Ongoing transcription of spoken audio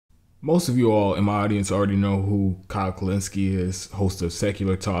Most of you all in my audience already know who Kyle Kulinski is, host of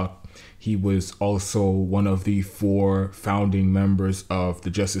Secular Talk. He was also one of the four founding members of the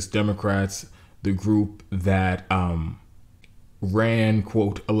Justice Democrats, the group that ran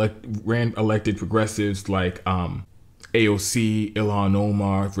elected progressives like AOC, Ilhan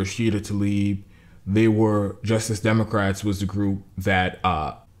Omar, Rashida Tlaib. They were Justice Democrats was the group that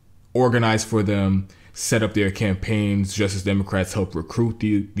organized for them, set up their campaigns. Justice Democrats helped recruit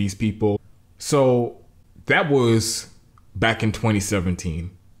these people. So that was back in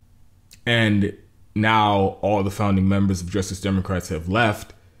 2017. And now all the founding members of Justice Democrats have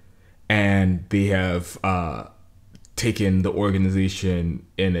left, and they have taken the organization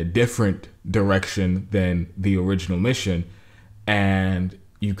in a different direction than the original mission. And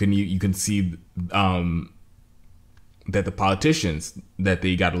you can see that the politicians that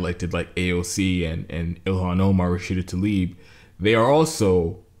they got elected, like AOC and Ilhan Omar, Rashida Tlaib, they are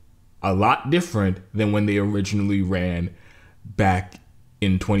also a lot different than when they originally ran back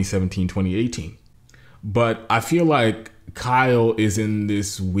in 2017, 2018. But I feel like Kyle is in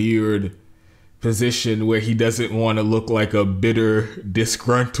this weird position where he doesn't want to look like a bitter,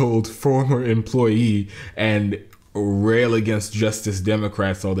 disgruntled former employee and rail against Justice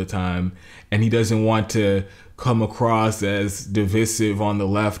Democrats all the time. And he doesn't want to come across as divisive on the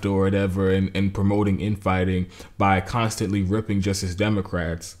left or whatever and promoting infighting by constantly ripping Justice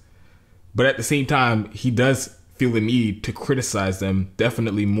Democrats. But at the same time, he does feel the need to criticize them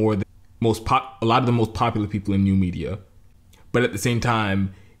definitely more than a lot of the most popular people in new media. But at the same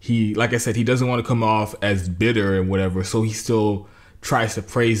time, he, like I said, he doesn't want to come off as bitter and whatever, so he still tries to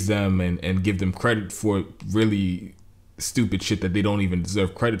praise them and give them credit for really stupid shit that they don't even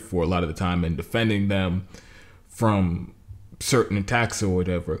deserve credit for a lot of the time, and defending them from certain attacks or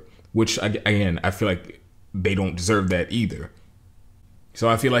whatever, which again, I feel like they don't deserve that either. So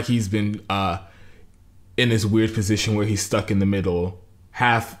I feel like he's been in this weird position where he's stuck in the middle,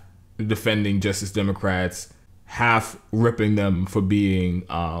 half defending Justice Democrats, half ripping them for being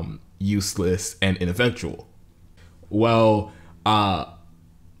useless and ineffectual. Well, a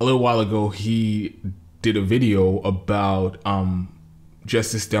little while ago, he did a video about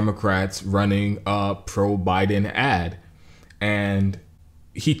Justice Democrats running a pro-Biden ad. And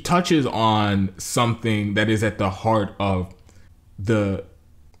he touches on something that is at the heart of the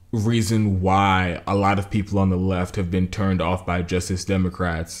reason why a lot of people on the left have been turned off by Justice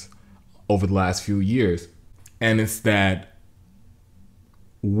Democrats over the last few years. And it's that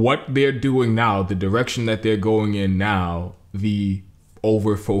what they're doing now, the direction that they're going in now, the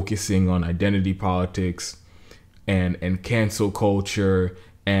over focusing on identity politics and cancel culture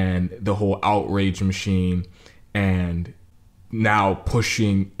and the whole outrage machine, and now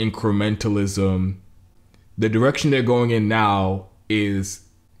pushing incrementalism, the direction they're going in now is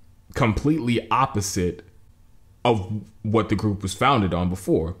completely opposite of what the group was founded on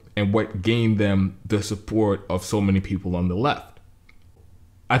before and what gained them the support of so many people on the left.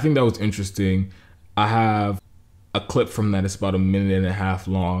 I think that was interesting. I have a clip from that. It's about a minute and a half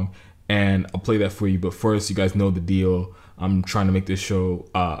long, and I'll play that for you. But first, you guys know the deal. I'm trying to make this show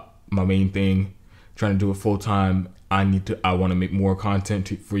my main thing, trying to do it full time. I want to make more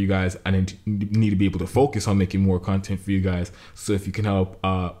content for you guys. I need to be able to focus on making more content for you guys. So if you can help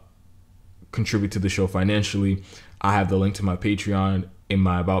contribute to the show financially, I have the link to my Patreon in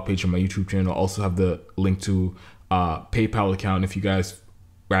my About page on my YouTube channel. I also have the link to PayPal account if you guys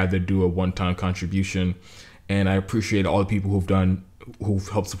rather do a one-time contribution. And I appreciate all the people who've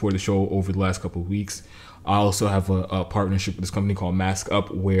helped support the show over the last couple of weeks. I also have a partnership with this company called Mask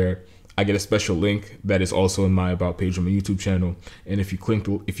Up, where I get a special link that is also in my About page on my YouTube channel. And if you click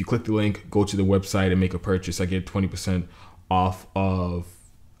the link, go to the website and make a purchase, I get 20% off of.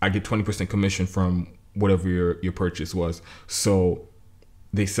 I get 20% commission from whatever your purchase was. So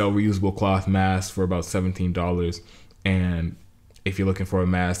they sell reusable cloth masks for about $17. And if you're looking for a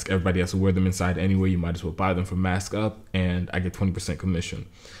mask, everybody has to wear them inside anyway. You might as well buy them from Mask Up, and I get 20% commission.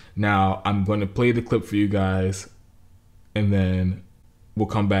 Now, I'm going to play the clip for you guys, and then we'll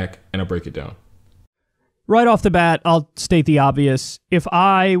come back and I'll break it down. Right off the bat, I'll state the obvious. If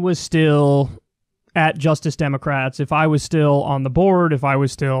I was still at Justice Democrats, if I was still on the board, if I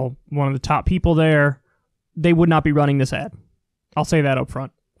was still one of the top people there, they would not be running this ad. I'll say that up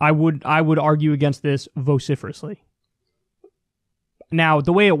front. I would argue against this vociferously. Now,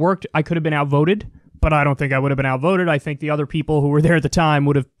 the way it worked, I could have been outvoted, but I don't think I would have been outvoted. I think the other people who were there at the time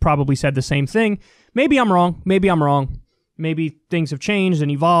would have probably said the same thing. Maybe I'm wrong. Maybe I'm wrong. Maybe things have changed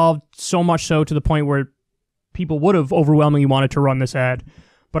and evolved, so much so to the point where people would have overwhelmingly wanted to run this ad.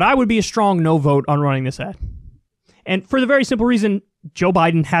 But I would be a strong no vote on running this ad. And for the very simple reason, Joe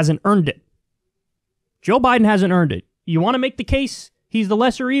Biden hasn't earned it. Joe Biden hasn't earned it. You want to make the case he's the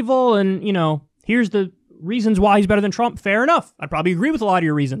lesser evil and, here's the reasons why he's better than Trump. Fair enough. I'd probably agree with a lot of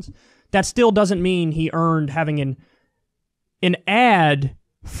your reasons. That still doesn't mean he earned having an ad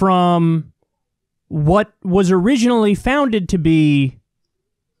from what was originally founded to be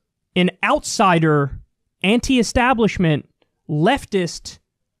an outsider, anti-establishment, leftist,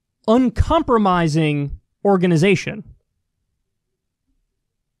 uncompromising organization.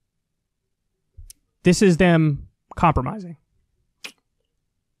 This is them compromising.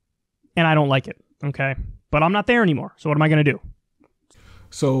 And I don't like it, okay? But I'm not there anymore, so what am I going to do?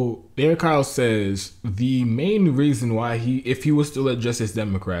 So there Kyle says the main reason why if he was still at Justice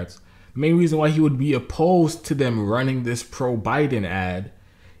Democrats, the main reason why he would be opposed to them running this pro-Biden ad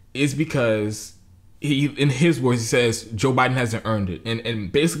is because in his words, he says Joe Biden hasn't earned it.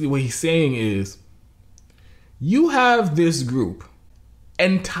 And basically what he's saying is, you have this group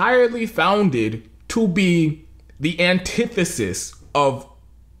entirely founded to be the antithesis of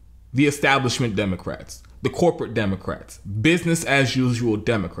the establishment Democrats, the corporate Democrats, business as usual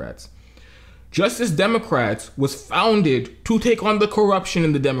Democrats. Justice Democrats was founded to take on the corruption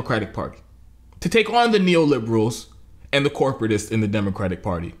in the Democratic Party, to take on the neoliberals and the corporatists in the Democratic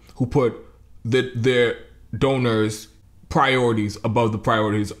Party who put their donors' priorities above the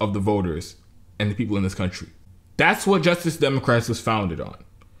priorities of the voters and the people in this country. That's what Justice Democrats was founded on.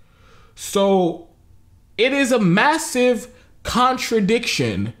 So it is a massive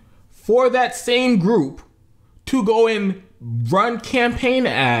contradiction for that same group to go and run campaign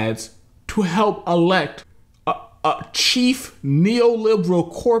ads to help elect a chief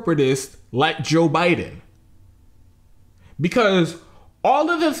neoliberal corporatist like Joe Biden. Because all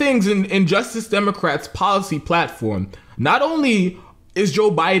of the things in Justice Democrats' policy platform, not only is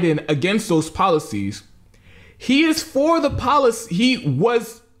Joe Biden against those policies, he is for the policy. He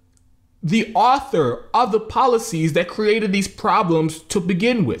was the author of the policies that created these problems to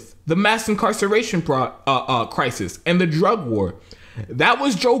begin with. The mass incarceration crisis and the drug war. That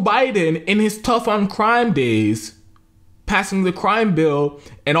was Joe Biden in his tough on crime days, passing the crime bill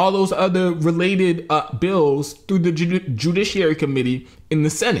and all those other related bills through the Judiciary Committee in the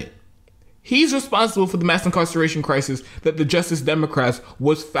Senate. He's responsible for the mass incarceration crisis that the Justice Democrats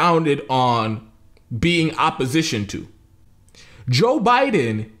was founded on being opposition to. Joe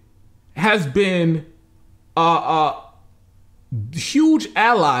Biden has been a huge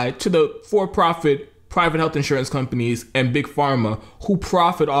ally to the for-profit private health insurance companies and big pharma who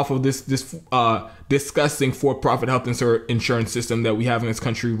profit off of this disgusting for-profit health insurance system that we have in this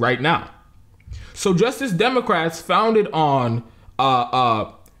country right now. So Justice Democrats founded on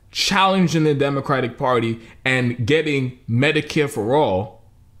challenging the Democratic Party and getting Medicare for all,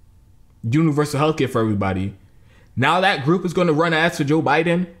 universal health care for everybody. Now that group is going to run ads for Joe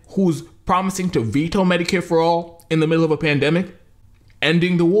Biden, who's promising to veto Medicare for all in the middle of a pandemic,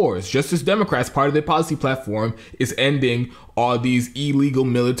 ending the wars. Justice Democrats, part of their policy platform, is ending all these illegal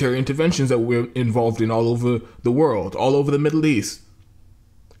military interventions that we're involved in all over the world, all over the Middle East.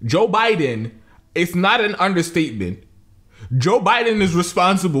 Joe Biden, it's not an understatement. Joe Biden is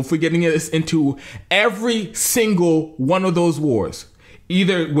responsible for getting us into every single one of those wars.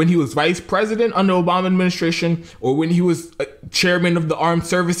 Either when he was vice president under Obama administration or when he was chairman of the Armed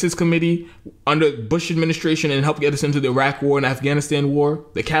Services Committee under Bush administration and helped get us into the Iraq War and Afghanistan War,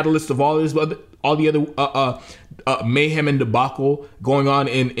 the catalyst of all the other mayhem and debacle going on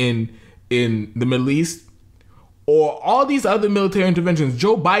in the Middle East, or all these other military interventions.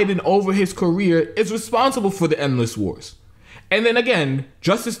 Joe Biden, over his career, is responsible for the endless wars. And then again,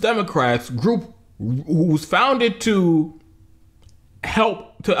 Justice Democrats, group who was founded to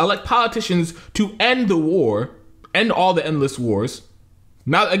help to elect politicians to end the war, end all the endless wars.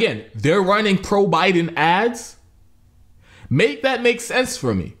 Now, again, they're running pro-Biden ads. Make that make sense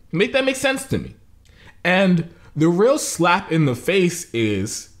for me. Make that make sense to me. And the real slap in the face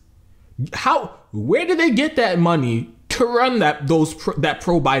is where did they get that money to run that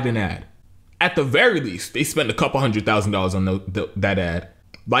pro-Biden ad? At the very least, they spent a couple $100,000 on that ad,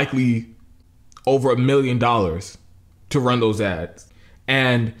 likely over $1 million to run those ads.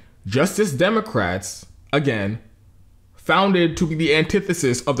 And Justice Democrats, again, founded to be the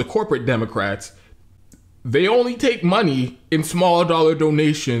antithesis of the corporate Democrats, they only take money in small dollar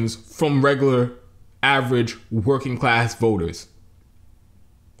donations from regular, average, working class voters.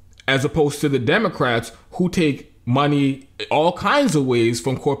 As opposed to the Democrats, who take money all kinds of ways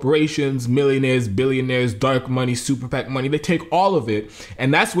from corporations, millionaires, billionaires, dark money, super PAC money. They take all of it,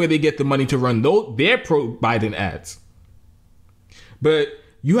 and that's where they get the money to run their pro-Biden ads. But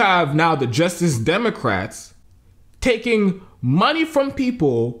you have now the Justice Democrats taking money from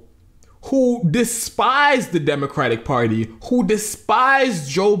people who despise the Democratic Party, who despise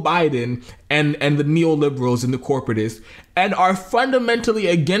Joe Biden and the neoliberals and the corporatists, and are fundamentally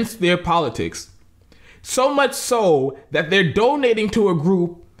against their politics. So much so that they're donating to a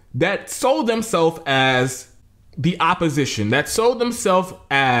group that sold themselves as the opposition, that sold themselves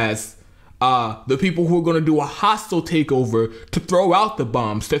as the people who are going to do a hostile takeover to throw out the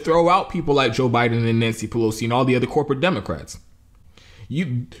bombs, to throw out people like Joe Biden and Nancy Pelosi and all the other corporate Democrats.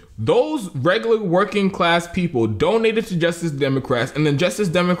 Those regular working class people donated to Justice Democrats, and then Justice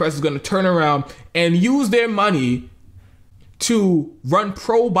Democrats is going to turn around and use their money to run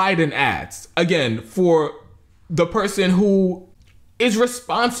pro-Biden ads, again, for the person who is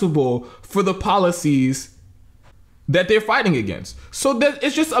responsible for the policies that they're fighting against. So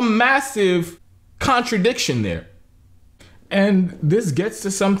it's just a massive contradiction there. And this gets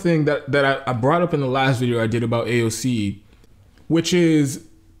to something that I brought up in the last video I did about AOC, which is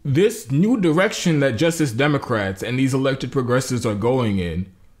this new direction that Justice Democrats and these elected progressives are going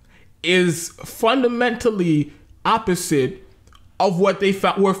in is fundamentally opposite of what they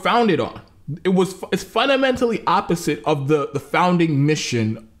were founded on. It's fundamentally opposite of the founding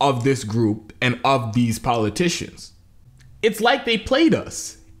mission of this group and of these politicians. It's like they played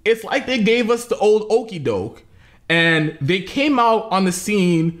us. It's like they gave us the old okie doke, and they came out on the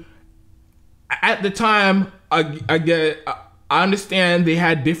scene at the time. I understand they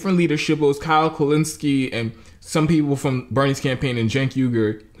had different leadership. It was Kyle Kulinski and some people from Bernie's campaign and Cenk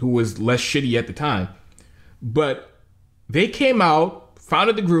Uygur, who was less shitty at the time. But they came out,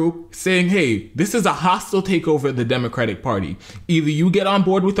 founded the group, saying, hey, this is a hostile takeover of the Democratic Party. Either you get on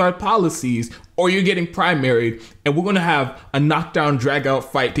board with our policies or you're getting primaried, and we're going to have a knockdown, drag-out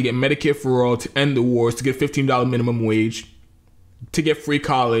fight to get Medicare for all, to end the wars, to get $15 minimum wage, to get free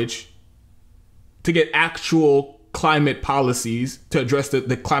college, to get actual climate policies to address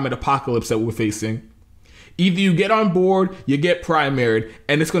the climate apocalypse that we're facing. Either you get on board, you get primaried,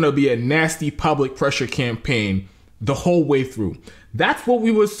 and it's going to be a nasty public pressure campaign the whole way through. That's what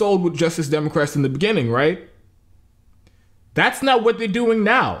we were sold with Justice Democrats in the beginning, right? That's not what they're doing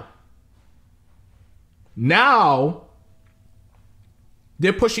now. Now,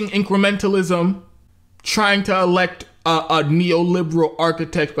 they're pushing incrementalism, trying to elect a neoliberal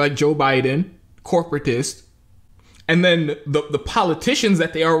architect like Joe Biden, corporatist. And then the politicians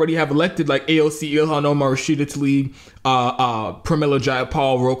that they already have elected, like AOC, Ilhan Omar, Rashida Tlaib, Pramila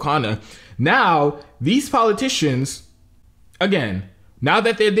Jayapal, Ro Khanna. Now, these politicians, again, now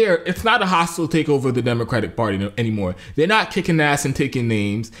that they're there, it's not a hostile takeover of the Democratic Party anymore. They're not kicking ass and taking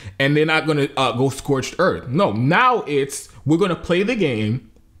names, and they're not going to go scorched earth. No, now it's, we're going to play the game.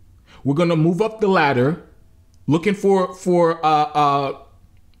 We're going to move up the ladder, looking for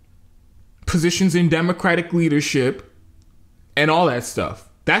positions in Democratic leadership and all that stuff.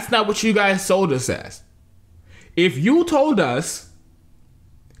 That's not what you guys sold us as. If you told us,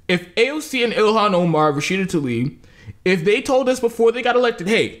 if AOC and Ilhan Omar, Rashida Tlaib, if they told us before they got elected,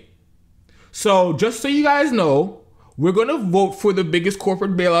 hey, so just so you guys know, we're going to vote for the biggest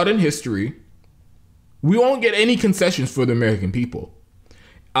corporate bailout in history. We won't get any concessions for the American people.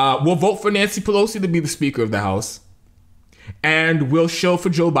 We'll vote for Nancy Pelosi to be the Speaker of the House. And we'll show for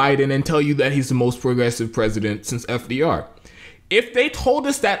Joe Biden and tell you that he's the most progressive president since FDR. If they told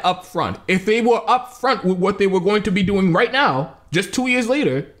us that up front, if they were up front with what they were going to be doing right now, just 2 years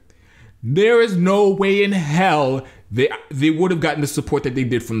later, there is no way in hell they would have gotten the support that they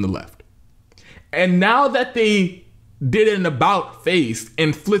did from the left. And now that they did an about face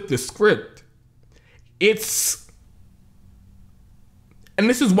and flipped the script, and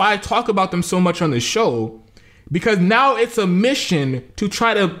this is why I talk about them so much on this show, because now it's a mission to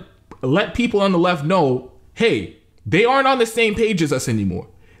try to let people on the left know, hey, they aren't on the same page as us anymore.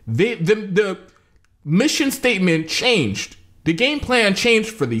 The mission statement changed. The game plan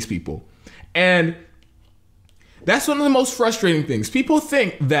changed for these people. And that's one of the most frustrating things. People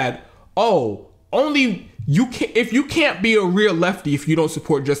think that, if you can't be a real lefty if you don't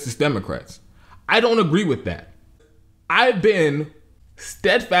support Justice Democrats. I don't agree with that. I've been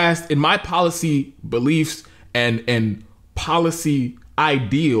steadfast in my policy beliefs and policy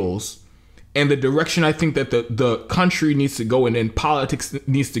ideals and the direction I think that the country needs to go in and politics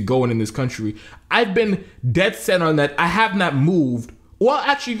needs to go in this country. I've been dead set on that. I have not moved. Well,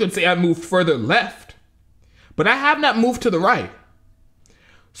 actually, you could say I moved further left, but I have not moved to the right.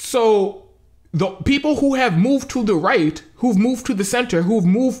 So the people who have moved to the right, who've moved to the center, who've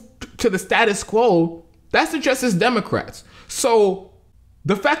moved to the status quo, that's the Justice Democrats. So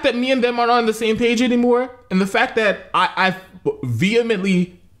the fact that me and them aren't on the same page anymore, and the fact that I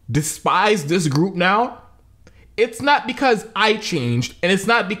vehemently despise this group now, it's not because I changed, and it's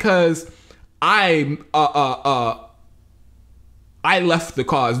not because I left the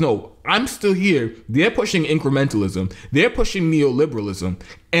cause. No, I'm still here. They're pushing incrementalism. They're pushing neoliberalism.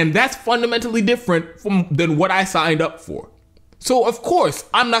 And that's fundamentally different than what I signed up for. So, of course,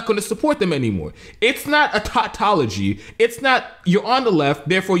 I'm not going to support them anymore. It's not a tautology. It's not, you're on the left,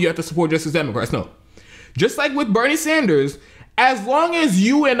 therefore you have to support Justice Democrats. No. Just like with Bernie Sanders, as long as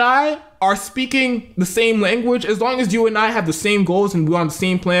you and I are speaking the same language, as long as you and I have the same goals and we're on the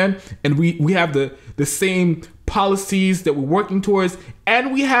same plan, and we have the same policies that we're working towards,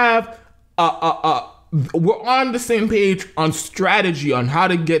 and we have we're on the same page on strategy on how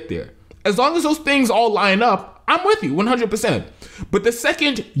to get there. As long as those things all line up, I'm with you 100%. But the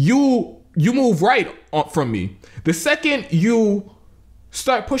second you move right from me, the second you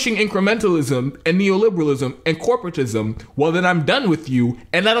start pushing incrementalism and neoliberalism and corporatism, well, then I'm done with you,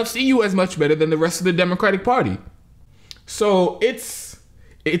 and I don't see you as much better than the rest of the Democratic Party. So it's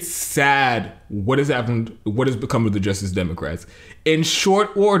sad what has happened, what has become of the Justice Democrats. In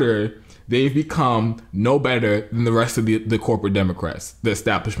short order, they've become no better than the rest of the corporate Democrats, the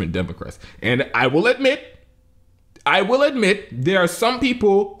establishment Democrats. And I will admit, there are some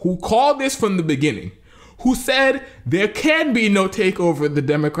people who called this from the beginning, who said there can be no takeover of the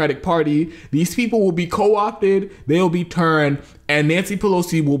Democratic Party. These people will be co-opted, they'll be turned, and Nancy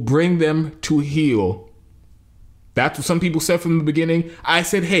Pelosi will bring them to heel. That's what some people said from the beginning. I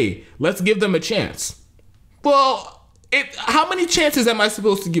said, hey, let's give them a chance. Well, how many chances am I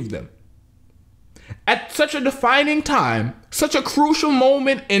supposed to give them? At such a defining time, such a crucial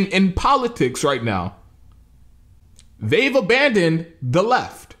moment in politics right now, they've abandoned the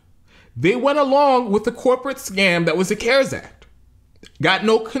left. They went along with the corporate scam that was the CARES Act. Got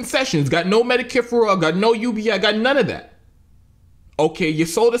no concessions, got no Medicare for all, got no UBI, got none of that. Okay, you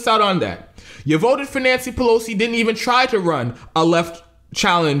sold us out on that. You voted for Nancy Pelosi, didn't even try to run a left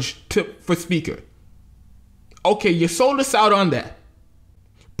challenge for speaker. Okay, you sold us out on that.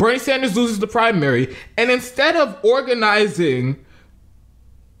 Bernie Sanders loses the primary, and instead of organizing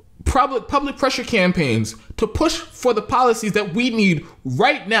public pressure campaigns to push for the policies that we need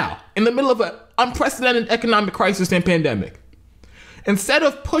right now, in the middle of an unprecedented economic crisis and pandemic, instead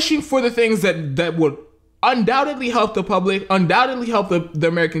of pushing for the things that would undoubtedly help the public, undoubtedly help the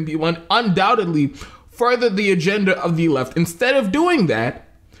American people, and undoubtedly further the agenda of the left, instead of doing that,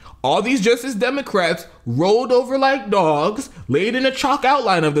 all these Justice Democrats rolled over like dogs, laid in a chalk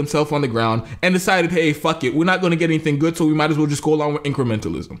outline of themselves on the ground, and decided, hey, fuck it, we're not going to get anything good, so we might as well just go along with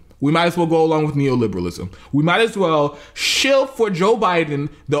incrementalism. We might as well go along with neoliberalism. We might as well shill for Joe Biden,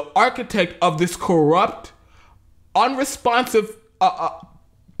 the architect of this corrupt, unresponsive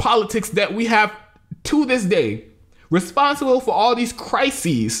politics that we have to this day, responsible for all these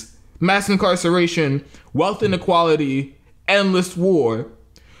crises, mass incarceration, wealth inequality, endless war.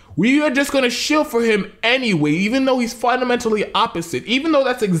 We are just going to shill for him anyway, even though he's fundamentally opposite, even though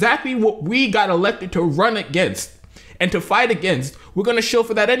that's exactly what we got elected to run against and to fight against. We're going to shill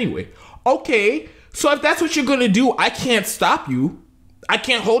for that anyway. Okay, so if that's what you're going to do, I can't stop you. I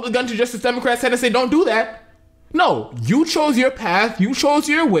can't hold a gun to Justice Democrats' head and say, don't do that. No, you chose your path, you chose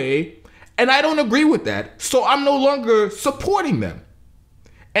your way, and I don't agree with that. So I'm no longer supporting them.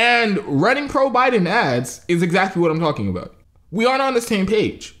 And running pro-Biden ads is exactly what I'm talking about. We aren't on the same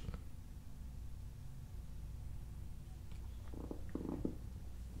page.